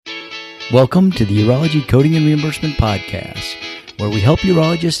Welcome to the Urology Coding and Reimbursement Podcast, where we help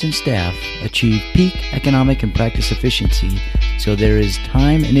urologists and staff achieve peak economic and practice efficiency so there is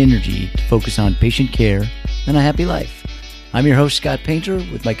time and energy to focus on patient care and a happy life. I'm your host, Scott Painter,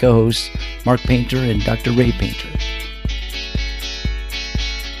 with my co-hosts, Mark Painter and Dr. Ray Painter.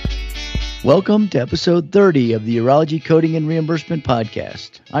 Welcome to episode 30 of the Urology Coding and Reimbursement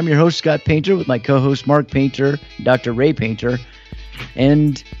Podcast. I'm your host, Scott Painter, with my co-host, Mark Painter and Dr. Ray Painter.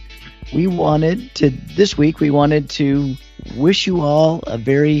 And this week we wanted to wish you all a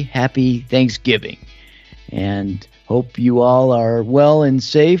very happy Thanksgiving and hope you all are well and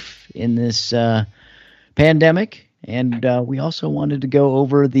safe in this pandemic. And we also wanted to go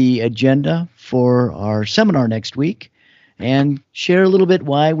over the agenda for our seminar next week and share a little bit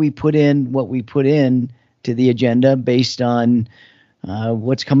why we put in what we put in to the agenda based on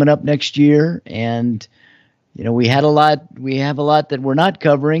what's coming up next year. And we have a lot that we're not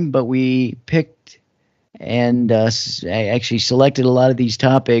covering, but we picked and actually selected a lot of these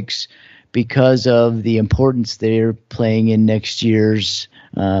topics because of the importance they're playing in next year's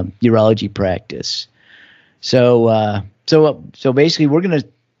urology practice. So basically, we're going to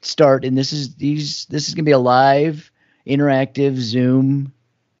start, and this is going to be a live, interactive Zoom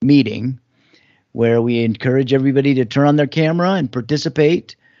meeting where we encourage everybody to turn on their camera and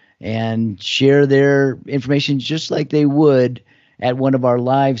participate and share their information just like they would at one of our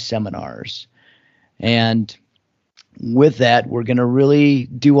live seminars. And with that, we're going to really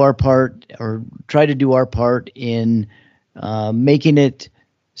do our part, or try to do our part in making it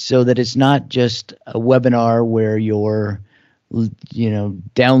so that it's not just a webinar where you're,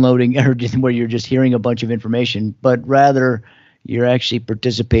 downloading or where you're just hearing a bunch of information, but rather you're actually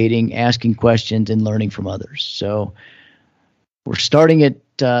participating, asking questions, and learning from others. So we're starting at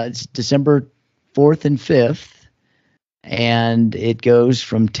it's December 4th and 5th, and it goes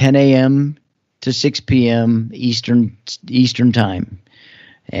from 10 a.m. to 6 p.m. Eastern time,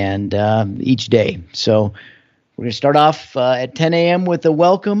 and each day. So we're going to start off at 10 a.m. with a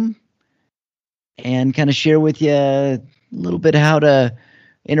welcome and kind of share with you a little bit how to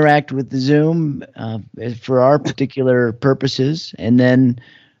interact with the Zoom for our particular purposes, and then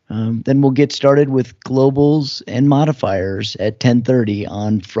we'll get started with globals and modifiers at 10:30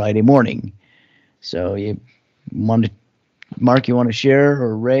 on Friday morning. So Mark, you want to share,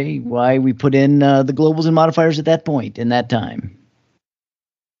 or Ray, why we put in the globals and modifiers at that point in that time?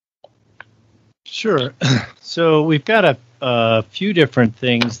 Sure. So we've got a few different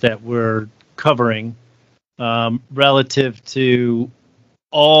things that we're covering relative to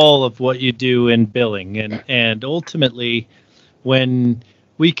all of what you do in billing. And ultimately, when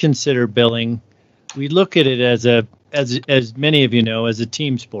we consider billing, we look at it as many of you know, as a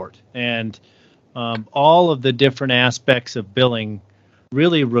team sport. And all of the different aspects of billing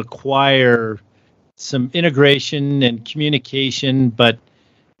really require some integration and communication. But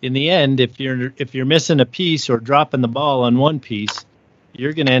in the end, if you're missing a piece or dropping the ball on one piece,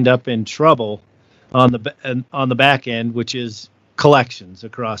 you're going to end up in trouble on the back end, which is collections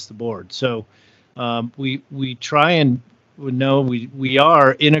across the board. So we try and we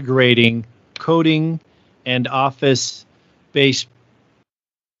are integrating coding and office-based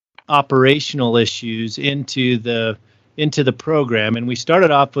operational issues into the program, and we started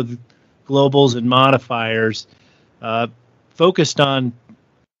off with globals and modifiers, focused on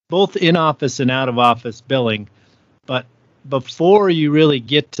both in-office and out-of-office billing. But before you really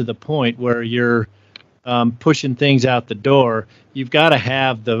get to the point where you're pushing things out the door, you've got to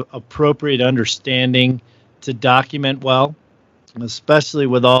have the appropriate understanding to document well, especially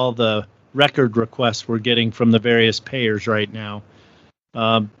with all the record requests we're getting from the various payers right now.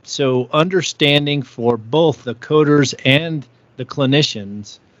 So understanding for both the coders and the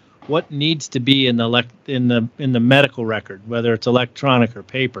clinicians what needs to be in the medical record, whether it's electronic or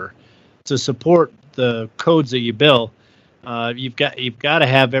paper, to support the codes that you bill. You've got to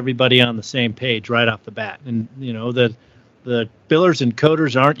have everybody on the same page right off the bat. And the billers and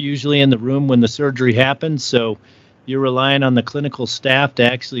coders aren't usually in the room when the surgery happens, so you're relying on the clinical staff to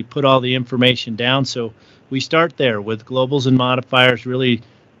actually put all the information down. So we start there with globals and modifiers, really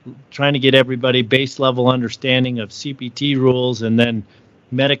trying to get everybody base level understanding of CPT rules and then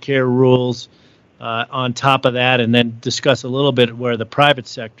Medicare rules on top of that, and then discuss a little bit where the private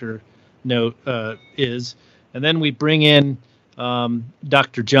sector note is. And then we bring in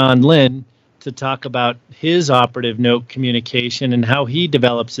Dr. John Lynn to talk about his operative note communication and how he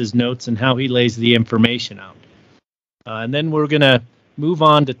develops his notes and how he lays the information out. And then we're going to move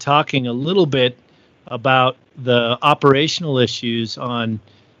on to talking a little bit about the operational issues on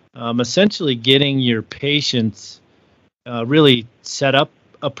essentially getting your patients really set up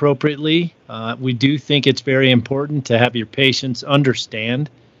appropriately. We do think it's very important to have your patients understand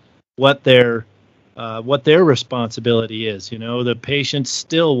what their responsibility is. You know, the patients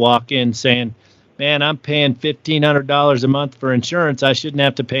still walk in saying, "Man, I'm paying $1,500 a month for insurance. I shouldn't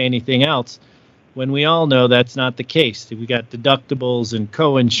have to pay anything else." When we all know that's not the case. We got deductibles and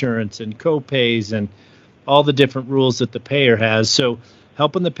co-insurance and co-pays and all the different rules that the payer has. So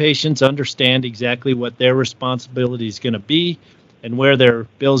helping the patients understand exactly what their responsibility is going to be and where their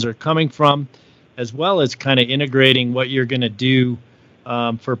bills are coming from, as well as kind of integrating what you're going to do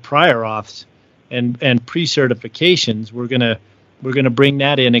for prior auths and pre-certifications. We're going to bring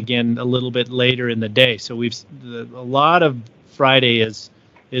that in again a little bit later in the day. So a lot of Friday is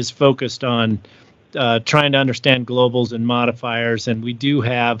focused on trying to understand globals and modifiers, and we do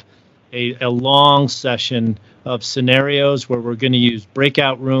have a long session of scenarios where we're going to use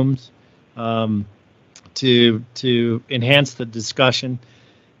breakout rooms to enhance the discussion.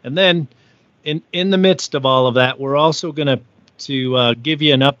 And then in the midst of all of that, we're also going to give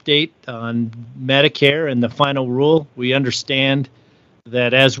you an update on Medicare and the final rule. We understand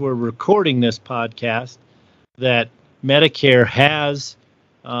that as we're recording this podcast, that Medicare has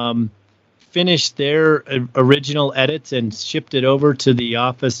finished their original edits and shipped it over to the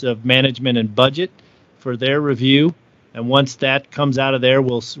Office of Management and Budget for their review. And once that comes out of there,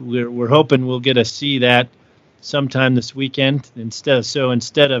 we're hoping we'll get to see that sometime this weekend.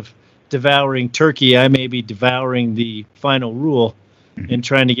 Instead of devouring turkey, I may be devouring the final rule and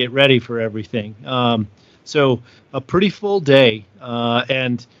trying to get ready for everything. So a pretty full day.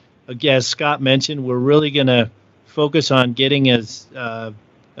 And again, as Scott mentioned, we're really going to focus on getting a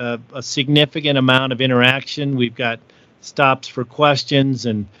significant amount of interaction. We've got stops for questions,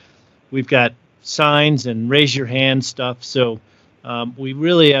 and we've got signs and raise your hand stuff. So we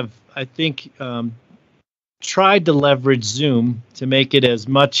really have, I think, tried to leverage Zoom to make it as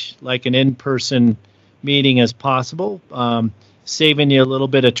much like an in-person meeting as possible, saving you a little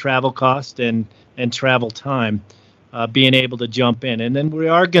bit of travel cost and travel time, being able to jump in. And then we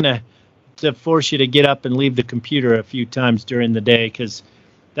are going to force you to get up and leave the computer a few times during the day, because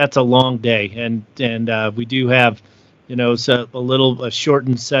that's a long day. And we do have, a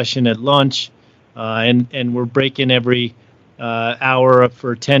shortened session at lunch, and we're breaking every hour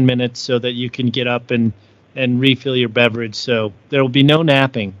for 10 minutes so that you can get up and refill your beverage. So there will be no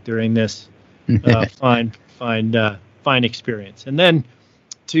napping during this fine experience. And then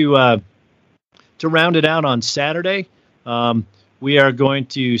to round it out on Saturday, we are going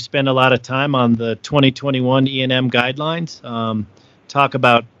to spend a lot of time on the 2021 E&M guidelines, talk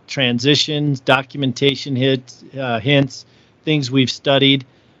about transitions, documentation hints, things we've studied.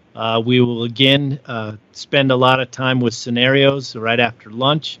 We will again spend a lot of time with scenarios right after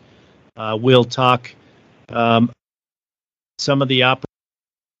lunch. We'll talk some of the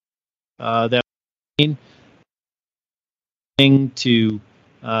that we've seen to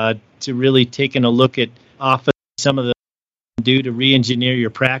really taking a look at often some of the do to re-engineer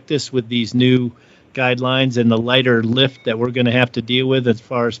your practice with these new guidelines and the lighter lift that we're going to have to deal with as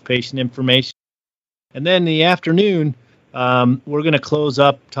far as patient information. And then in the afternoon, we're going to close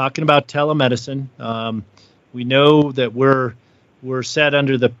up talking about telemedicine. We know that we're set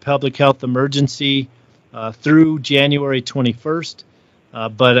under the public health emergency through January 21st,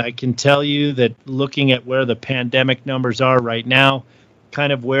 but I can tell you that looking at where the pandemic numbers are right now,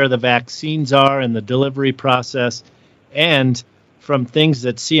 kind of where the vaccines are and the delivery process, and from things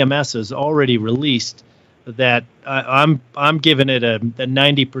that CMS has already released, that I'm giving it a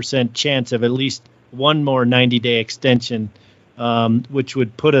 90% chance of at least one more 90-day extension, which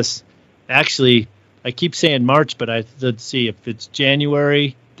would put us, actually, I keep saying March, but let's see, if it's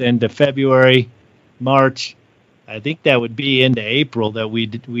January, then to February, March, I think that would be into April that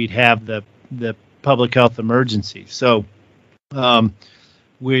we'd have the public health emergency. So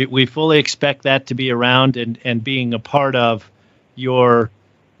we fully expect that to be around and being a part of your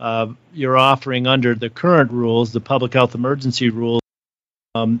offering under the current rules, the public health emergency rules,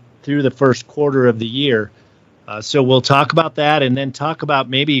 through the first quarter of the year. So we'll talk about that, and then talk about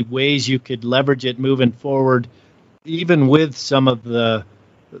maybe ways you could leverage it moving forward, even with some of the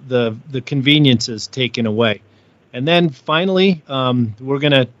conveniences taken away. And then finally, we're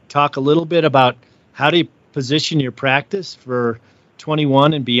going to talk a little bit about how do you position your practice for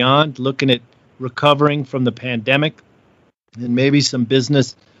 21 and beyond, looking at recovering from the pandemic, and maybe some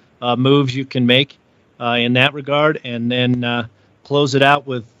business moves you can make in that regard, and then close it out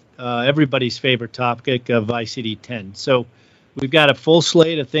with everybody's favorite topic of ICD-10. So we've got a full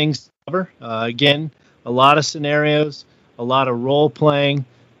slate of things to cover. Again, a lot of scenarios, a lot of role playing,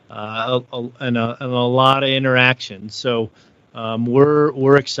 and a lot of interaction. So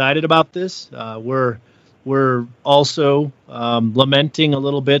We're excited about this. We're also lamenting a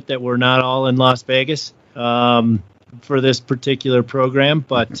little bit that we're not all in Las Vegas for this particular program,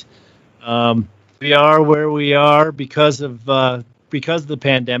 but we are where we are because of the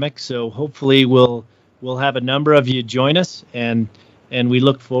pandemic. So hopefully we'll have a number of you join us, and we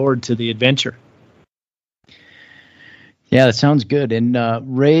look forward to the adventure. Yeah, that sounds good. And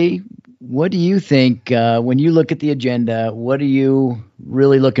Ray, what do you think when you look at the agenda? What are you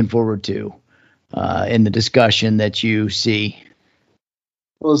really looking forward to in the discussion that you see?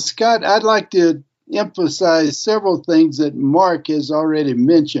 Well, Scott, I'd like to emphasize several things that Mark has already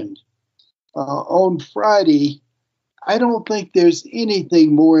mentioned. On Friday, I don't think there's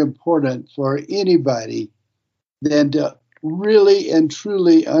anything more important for anybody than to really and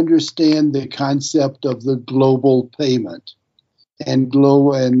truly understand the concept of the global payment. And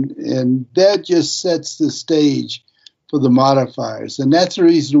that just sets the stage for the modifiers. And that's the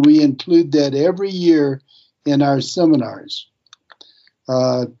reason we include that every year in our seminars.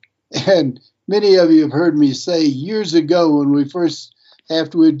 And many of you have heard me say years ago when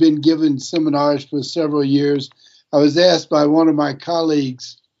after we'd been given seminars for several years, I was asked by one of my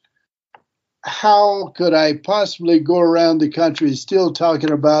colleagues, how could I possibly go around the country still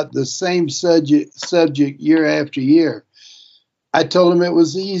talking about the same subject year after year? I told him it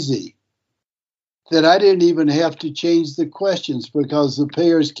was easy, that I didn't even have to change the questions because the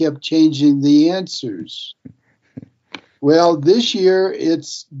payers kept changing the answers. Well, this year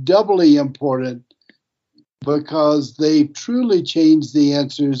it's doubly important because they truly changed the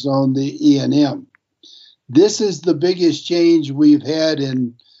answers on the E&M. This is the biggest change we've had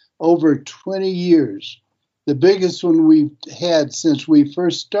in over 20 years, the biggest one we've had since we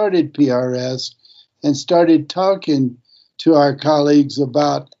first started PRS and started talking to our colleagues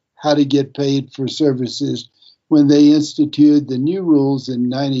about how to get paid for services when they instituted the new rules in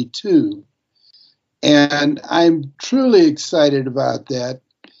 '92. And I'm truly excited about that.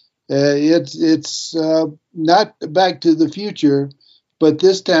 It's not back to the future, but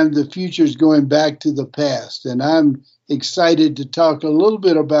this time the future is going back to the past. And I'm excited to talk a little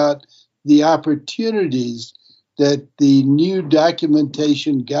bit about the opportunities that the new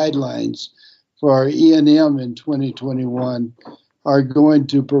documentation guidelines for our E&M in 2021 are going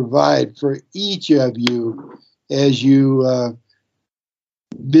to provide for each of you as you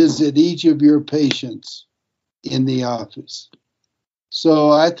visit each of your patients in the office.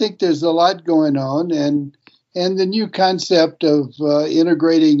 So I think there's a lot going on, and the new concept of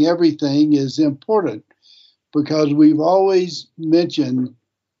integrating everything is important because we've always mentioned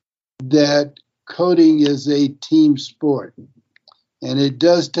that coding is a team sport, and it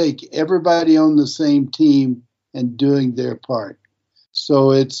does take everybody on the same team and doing their part.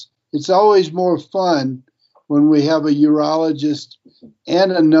 So it's always more fun when we have a urologist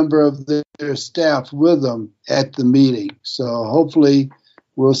and a number of their staff with them at the meeting. So hopefully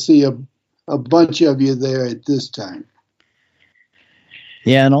we'll see a bunch of you there at this time.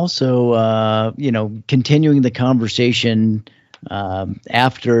 Yeah, and also, continuing the conversation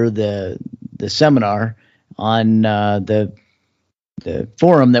after the seminar on the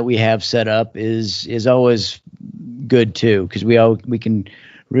forum that we have set up is always good too, because we can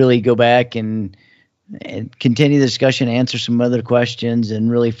really go back and continue the discussion, answer some other questions, and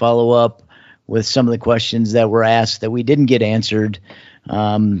really follow up with some of the questions that were asked that we didn't get answered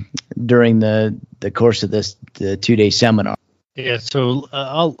during the course of the 2-day seminar. Yeah, so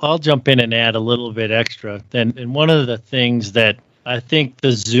I'll jump in and add a little bit extra. And one of the things that I think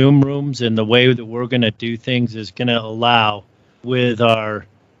the Zoom rooms and the way that we're going to do things is going to allow with the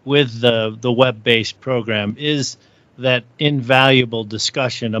web-based program is that invaluable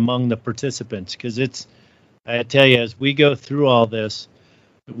discussion among the participants. Because I tell you, as we go through all this,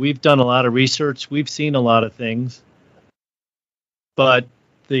 we've done a lot of research, we've seen a lot of things, but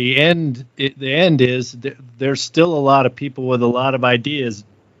the end is there's still a lot of people with a lot of ideas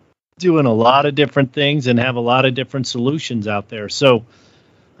doing a lot of different things and have a lot of different solutions out there. So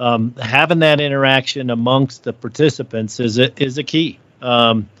having that interaction amongst the participants is a key.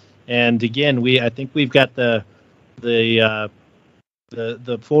 And again, I think we've got the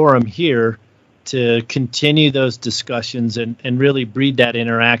forum here to continue those discussions and really breed that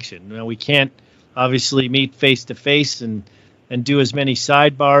interaction. Now, we can't obviously meet face to face and do as many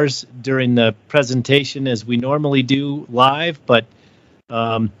sidebars during the presentation as we normally do live, but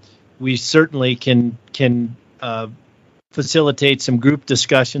we certainly can facilitate some group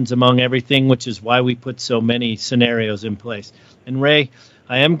discussions among everything, which is why we put so many scenarios in place. And Ray,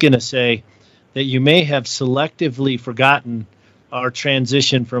 I am going to say that you may have selectively forgotten our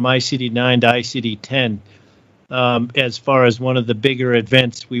transition from ICD-9 to ICD-10. as far as one of the bigger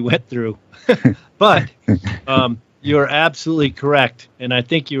events we went through. But you're absolutely correct. And I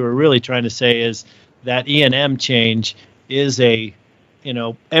think you were really trying to say is that E&M change is a,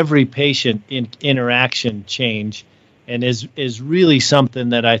 every patient interaction change, and is really something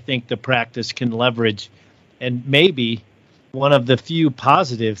that I think the practice can leverage, and maybe one of the few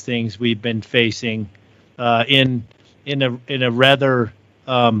positive things we've been facing in a rather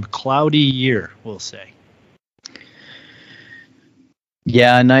cloudy year, we'll say.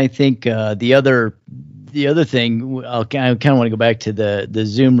 Yeah, and I think the other thing, I kind of want to go back to the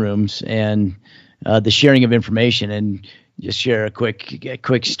Zoom rooms and the sharing of information, and just share a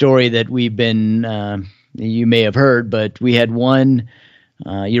quick story that we've been, you may have heard, but we had one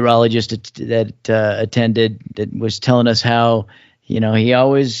urologist that attended that was telling us how, he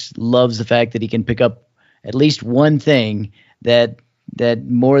always loves the fact that he can pick up at least one thing that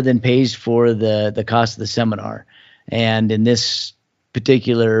more than pays for the cost of the seminar. And in this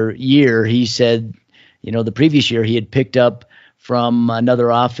particular year, he said, the previous year he had picked up from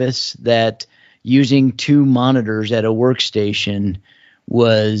another office that using 2 monitors at a workstation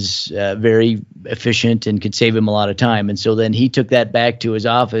was very efficient and could save him a lot of time. And so then he took that back to his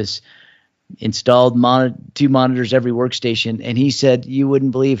office, installed 2 monitors every workstation, and he said, you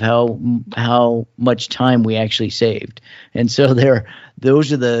wouldn't believe how much time we actually saved. And so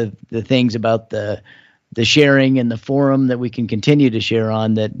those are the things about the sharing and the forum that we can continue to share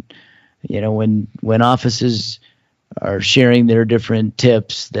on, that when offices are sharing their different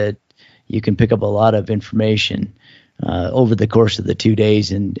tips, that you can pick up a lot of information over the course of the 2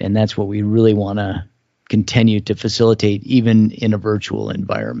 days, and that's what we really want to continue to facilitate, even in a virtual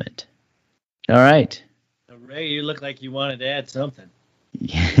environment. All right. Ray, you look like you wanted to add something.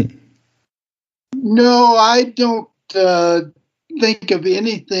 No, I don't think of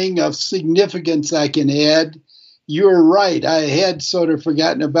anything of significance I can add. You're right. I had sort of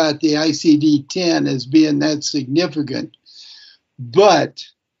forgotten about the ICD-10 as being that significant, but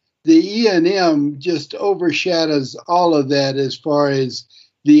the E&M just overshadows all of that as far as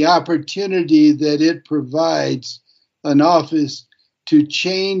the opportunity that it provides an office to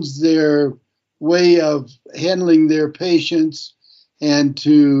change their way of handling their patients and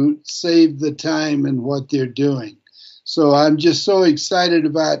to save the time in what they're doing. So I'm just so excited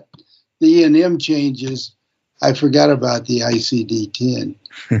about the E&M changes, I forgot about the ICD-10.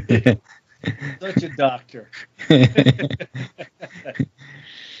 Such a doctor.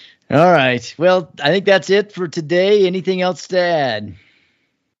 All right. Well, I think that's it for today. Anything else to add?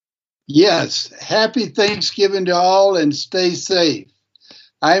 Yes. Happy Thanksgiving to all, and stay safe.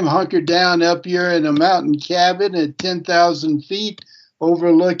 I'm hunkered down up here in a mountain cabin at 10,000 feet,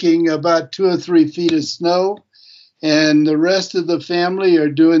 overlooking about 2 or 3 feet of snow. And the rest of the family are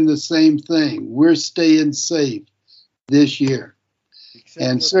doing the same thing. We're staying safe this year.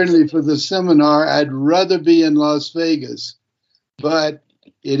 And certainly for the seminar, I'd rather be in Las Vegas, but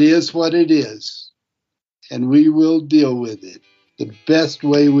it is what it is, and we will deal with it the best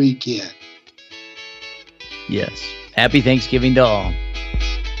way we can. Yes. Happy Thanksgiving to all.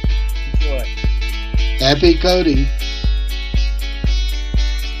 Enjoy. Happy coding.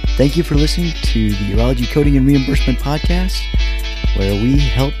 Thank you for listening to the Urology Coding and Reimbursement Podcast, where we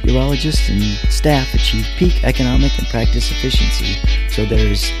help urologists and staff achieve peak economic and practice efficiency so there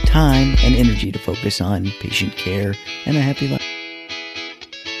is time and energy to focus on patient care and a happy life.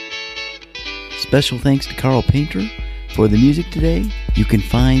 Special thanks to Carl Painter for the music today. You can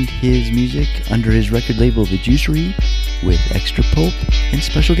find his music under his record label, The Juicery, with extra pulp and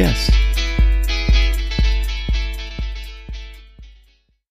special guests.